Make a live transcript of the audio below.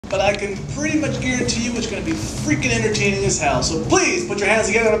but I can pretty much guarantee you it's going to be freaking entertaining as hell. So please put your hands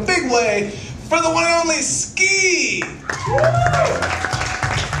together in a big way for the one and only Ski!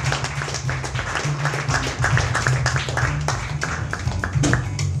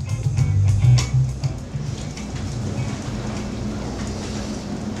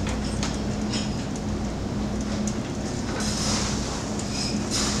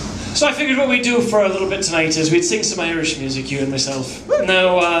 So I figured what we'd do for a little bit tonight is we'd sing some Irish music, you and myself.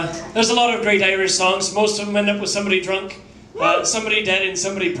 Now, there's a lot of great Irish songs. Most of them end up with somebody drunk, somebody dead, and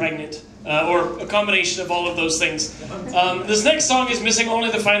somebody pregnant. Or a combination of all of those things. This next song is missing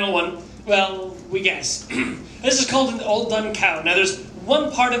only the final one. Well, we guess. This is called An Old Dun Cow. Now, there's one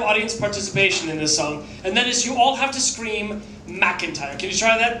part of audience participation in this song, and that is you all have to scream McIntyre. Can you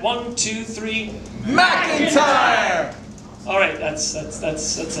try that? 1, 2, 3. McIntyre! All right, that's a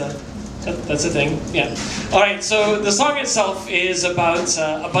thing. Yeah. All right. So the song itself is about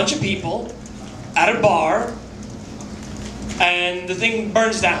a bunch of people at a bar, and the thing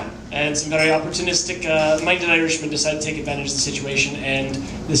burns down. And some very opportunistic, minded Irishmen decide to take advantage of the situation, and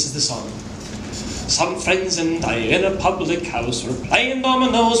this is the song. Some friends and I in a public house were playing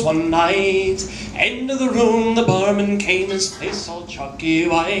dominoes one night. Into the room the barman came, his face all chalky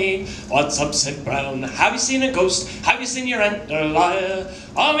white. What's up, said Brown, have you seen a ghost? Have you seen your Aunt Delia?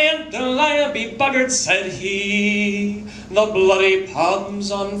 Oh, my Aunt Delia be buggered, said he. The bloody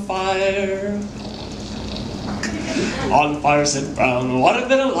pub's on fire. On fire, said Brown, what a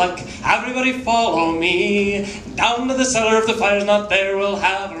bit of luck, everybody follow me. Down to the cellar, if the fire's not there, we'll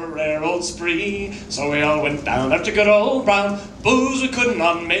have a rare old spree. So we all went down after good old Brown, booze we could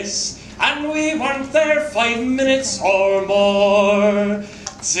not miss. And we weren't there 5 minutes or more,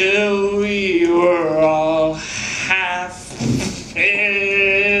 till we were all half-pissed.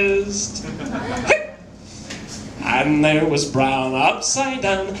 And there was Brown upside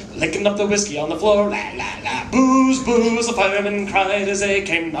down, licking up the whiskey on the floor. La, la, la, booze, booze, the firemen cried as they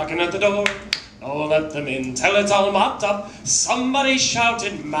came knocking at the door. Oh, let them in till it's all mopped up. Somebody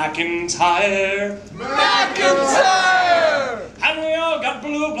shouted, McIntyre! McIntyre! And we all got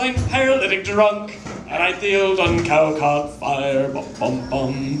blue, blind, paralytic drunk. And I the old dun cow caught fire. Bum, bum,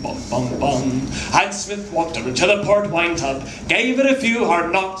 bum, bum, bum, bum. And Smith walked over to the port wine tub, gave it a few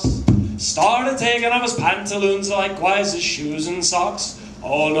hard knocks. Started taking off his pantaloons, likewise his shoes and socks.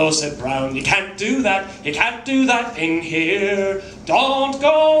 Oh no, said Brown, you can't do that in here. Don't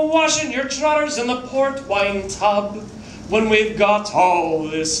go washing your trotters in the port wine tub when we've got all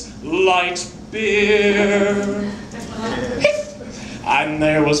this light beer. And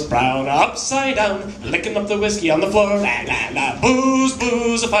there was Brown upside down, licking up the whiskey on the floor. La, la, la, booze,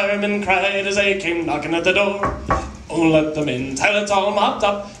 booze, the firemen cried as they came knocking at the door. Oh, let them in till it's all mopped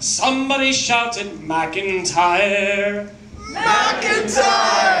up. Somebody shouted, McIntyre!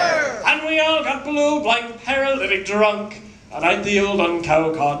 McIntyre! And we all got blue, blind, paralytic drunk. And I the old dun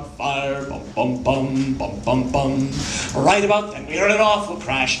cow caught fire. Bum, bum, bum, bum, bum, bum. Right about then we heard an awful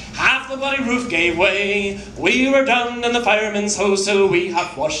crash. Half the bloody roof gave way. We were down in the fireman's hose till we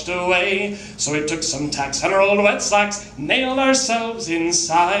half washed away. So we took some tacks on our old wet slacks, nailed ourselves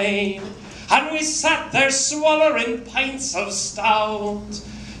inside. And we sat there swallowing pints of stout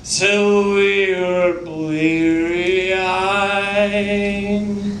till we were bleary-eyed.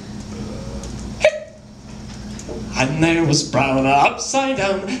 And there was Brown upside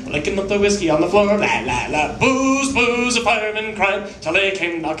down, licking up the whiskey on the floor. La, la, la, booze, booze, the firemen cried till they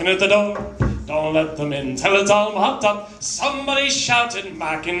came knocking at the door. Don't let them in till it's all mopped up. Somebody shouted,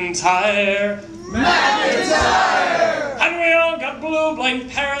 McIntyre! McIntyre! And we all got blue, blind,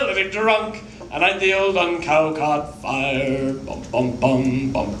 paralytic drunk. And I the old dun cow caught fire. Bum, bum,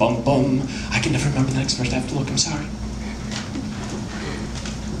 bum, bum, bum, bum. I can never remember the next verse. I have to look, I'm sorry.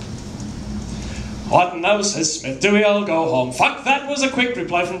 What now, says Smith, do we all go home? Fuck, that was a quick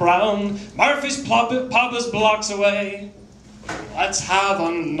reply from Brown. Murphy's pub is blocks away. Let's have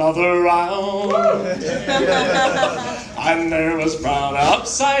another round. And there was Brown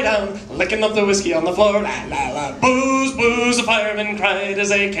upside down, licking up the whiskey on the floor. La, la, la, booze, booze, the firemen cried as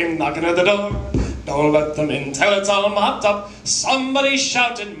they came knocking at the door. Don't let them in till it's all mopped up. Somebody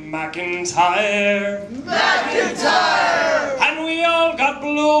shouted, McIntyre! McIntyre! And we all got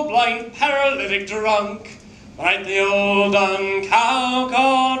blue, blind, paralytic drunk. Right, the old dun cow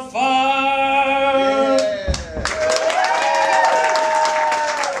caught fire. Yeah.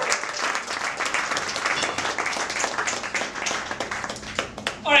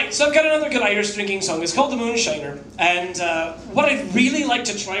 Alright, so I've got another good Irish drinking song. It's called The Moonshiner. And what I'd really like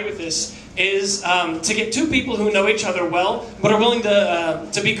to try with this is to get two people who know each other well, but are willing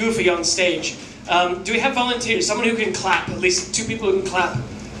to be goofy on stage. Do we have volunteers? Someone who can clap, at least two people who can clap.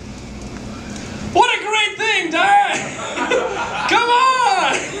 right thing, Dad! Come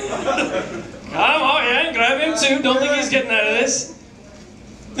on! Come on, yeah, grab him too. Don't think he's getting out of this.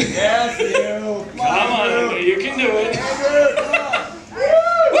 Yes, you. Come on, Andrew, you can do it.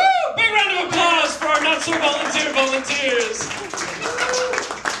 Woo! Big round of applause for our not-so-volunteer volunteers.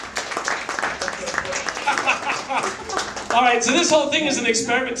 All right, so this whole thing is an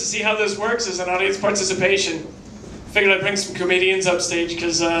experiment to see how this works as an audience participation. Figured I'd bring some comedians upstage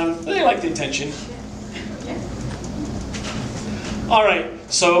because they like the attention. All right,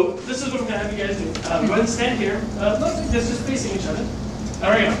 so this is what I'm gonna have you guys do. Go ahead and stand here. Not like this, just facing each other.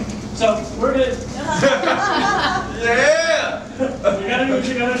 There we go. So we're gonna. Yeah! You gotta do what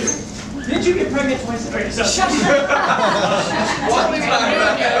you gotta do. Did you get pregnant twice? Okay, so.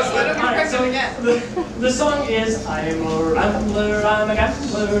 The song is I'm a rambler, I'm a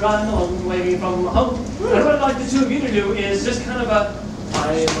gambler, I'm a long way from home. And what I'd like the two of you to do is just kind of a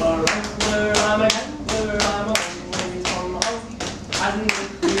I'm a rambler, I'm a gambler, I'm a long way from home. And if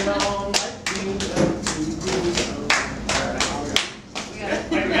you don't like me, then to do so.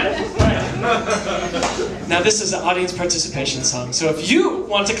 Now this is an audience participation song, so if you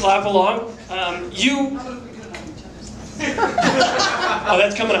want to clap along, Oh,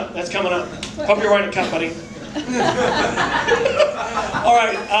 that's coming up, that's coming up. Hope you're wearing a cup, buddy. All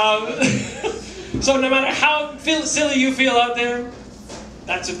right, so no matter how silly you feel out there,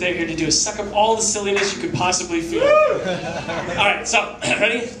 that's what they're here to do, is suck up all the silliness you could possibly feel. All right, so,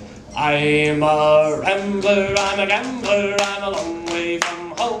 ready? I'm a rambler, I'm a gambler, I'm a long way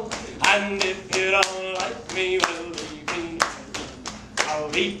from home. And if you don't like me, well, leave me.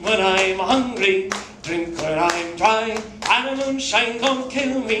 I'll eat when I'm hungry, drink when I'm dry, and the moonshine don't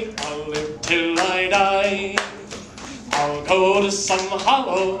kill me, I'll live till I die. I'll go to some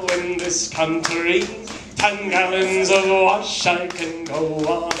hollow in this country, 10 gallons of wash I can go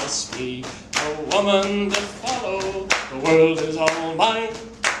on a spree. No woman to follow, the world is all mine.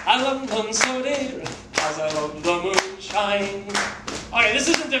 I love none so dear, as I love the moonshine. Okay, this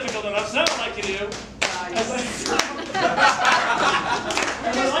isn't difficult enough, so now I'd like you to do.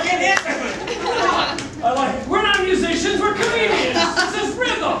 We're not musicians, we're comedians. This is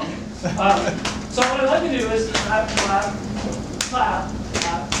rhythm. So what I'd like to do is clap, clap, clap,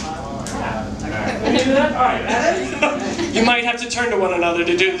 clap, clap, clap. Can you do that? All right. You might have to turn to one another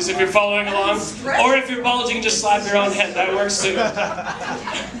to do this if you're following along, or if you're bald, you can just slap your own head. That works too.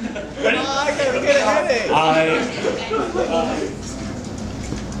 Ready? I gotta get a headache.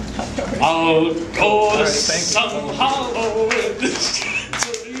 I'll go to some hollow in this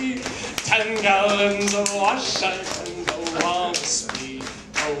country, 10 gallons of wash I can go on a spree.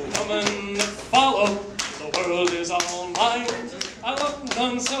 No woman to follow, the world is all mine. I love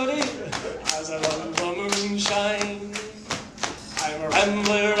none so dear, as I love the moonshine. I'm a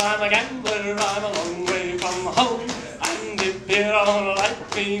rambler, I'm a gambler, I'm a long way from home. And if you don't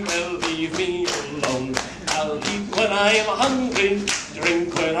like me, well, leave me alone. I'll eat when I'm hungry,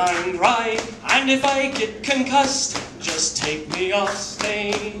 drink when I'm dry, and if I get concussed, just take me off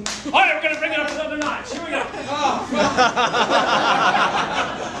stage. All right, we're gonna bring it up another notch. Here we go.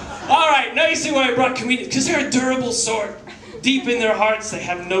 All right, now you see why I brought comedians, because they're a durable sort. Deep in their hearts, they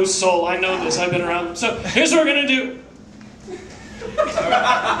have no soul. I know this, I've been around them. So here's what we're gonna do. All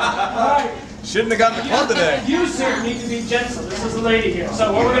right. Shouldn't have gotten the club today. You, sir, need to be gentle. This is the lady here.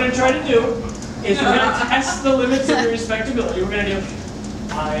 So what we're gonna try to do is we're going to test the limits of your respectability. We're going to do,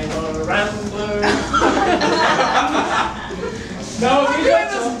 I'm a rambler. No, you got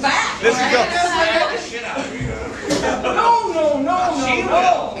this back. This is go. No.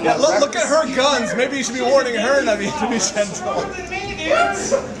 Yeah, look at her guns. Maybe you should be warning her not to be gentle.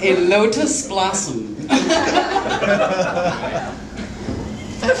 A lotus blossom.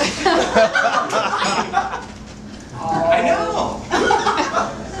 I know.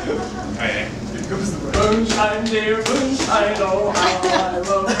 Moonshine, dear moonshine, oh how I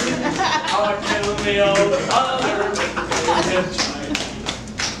love you. How I kill me all the other moonshine.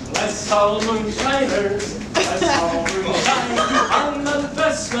 Bless all moonshiners, bless all moonshine. And the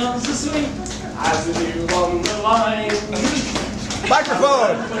best smells so sweet as you on the line.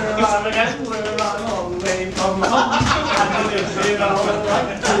 Microphone. I'm a gambler, I'm only from home. And if you don't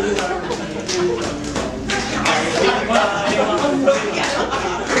like to learn to do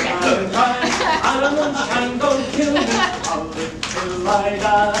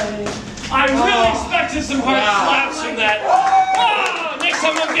I'm really expecting some hard slaps from that. Wow! Next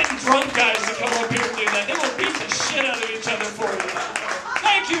time I'm getting drunk guys to come up here and do that. They will beat the shit out of each other for you.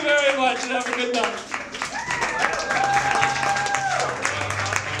 Thank you very much and have a good night.